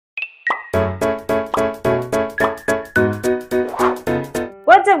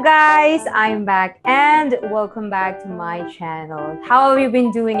What's up guys, I'm back and welcome back to my channel. How have you been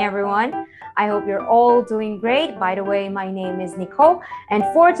doing, everyone? I hope you're all doing great. By the way, my name is Nicole, and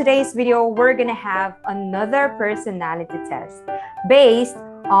for today's video we're gonna have another personality test based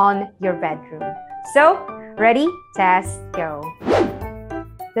on your bedroom. So ready, test, go.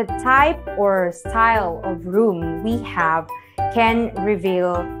 The type or style of room we have can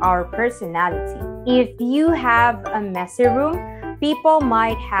reveal our personality. If you have a messy room, people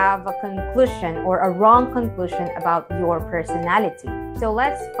might have a conclusion or a wrong conclusion about your personality. So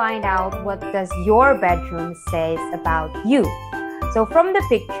let's find out, what does your bedroom says about you? So from the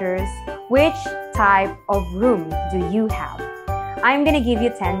pictures, which type of room do you have? I'm gonna give you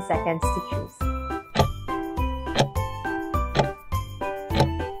 10 seconds to choose.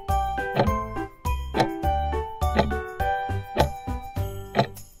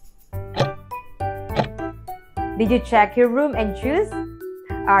 Did you check your room and choose?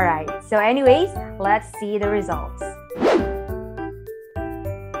 Alright, so anyways, let's see the results.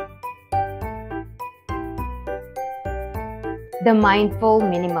 The mindful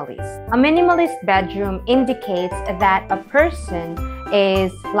minimalist. A minimalist bedroom indicates that a person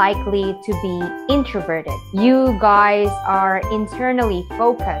is likely to be introverted. You guys are internally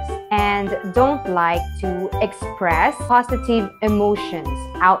focused and don't like to express positive emotions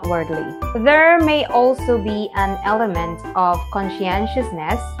outwardly. There may also be an element of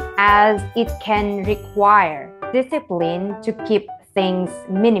conscientiousness, as it can require discipline to keep things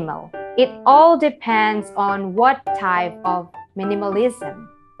minimal. It all depends on what type of minimalism.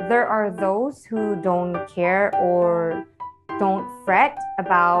 There are those who don't care or don't fret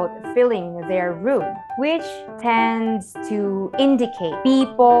about filling their room, which tends to indicate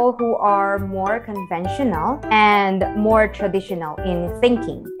people who are more conventional and more traditional in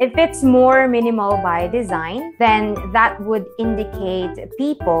thinking. If it's more minimal by design, then that would indicate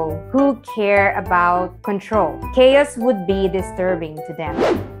people who care about control. Chaos would be disturbing to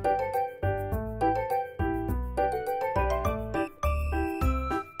them.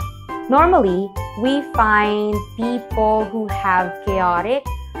 Normally, we find people who have chaotic,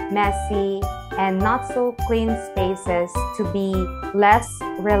 messy, and not so clean spaces to be less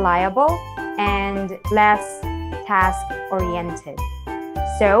reliable and less task-oriented.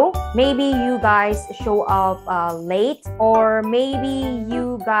 So maybe you guys show up late, or maybe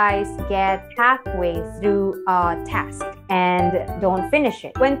you guys get halfway through a task and don't finish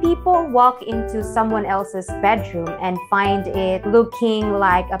it. When people walk into someone else's bedroom and find it looking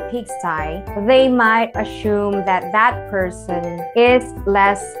like a pigsty, they might assume that that person is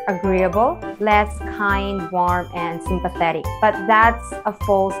less agreeable, less kind, warm, and sympathetic. But that's a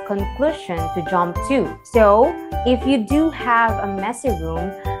false conclusion to jump to. So if you do have a messy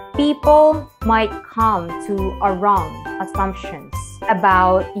room, people might come to a wrong assumptions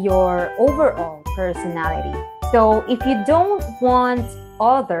about your overall personality. So if you don't want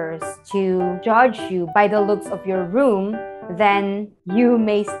others to judge you by the looks of your room, then you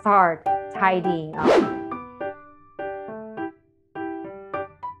may start tidying up.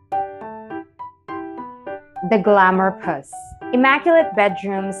 The glamour puss. Immaculate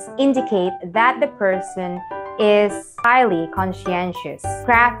bedrooms indicate that the person is highly conscientious.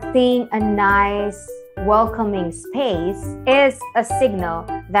 Crafting a nice, welcoming space is a signal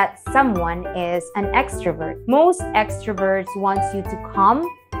that someone is an extrovert. Most extroverts want you to come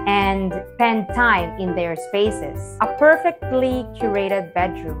and spend time in their spaces. A perfectly curated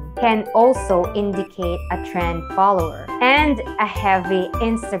bedroom can also indicate a trend follower and a heavy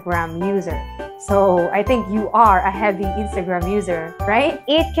Instagram user. So I think you are a heavy Instagram user, right?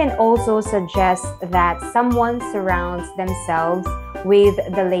 It can also suggest that someone surrounds themselves with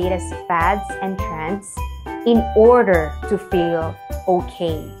the latest fads and trends in order to feel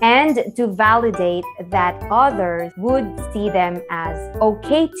okay and to validate that others would see them as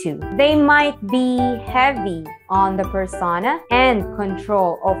okay too. They might be heavy on the persona and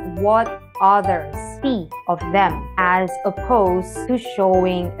control of what others see of them, as opposed to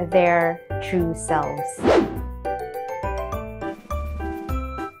showing their true selves.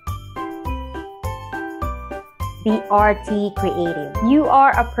 The arty creative. You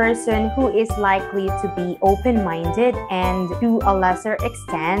are a person who is likely to be open-minded and, to a lesser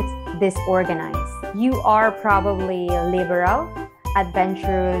extent, disorganized. You are probably liberal,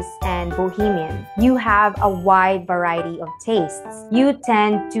 adventurous, and bohemian. You have a wide variety of tastes. You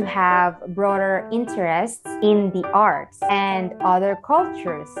tend to have broader interests in the arts and other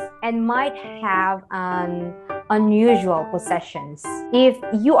cultures, and might have an unusual possessions. If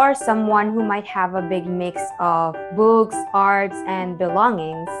you are someone who might have a big mix of books, arts, and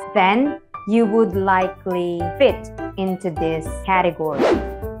belongings, then you would likely fit into this category.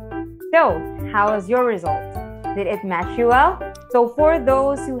 So, how was your result? Did it match you well? So for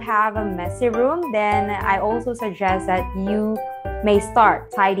those who have a messy room, then I also suggest that you may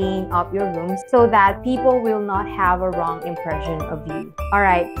start tidying up your rooms so that people will not have a wrong impression of you.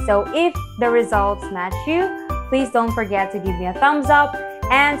 Alright, so if the results match you, please don't forget to give me a thumbs up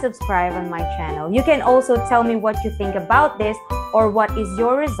and subscribe on my channel. You can also tell me what you think about this or what is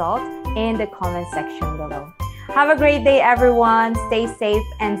your result in the comment section below. Have a great day, everyone. Stay safe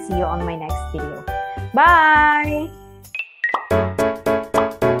and see you on my next video. Bye!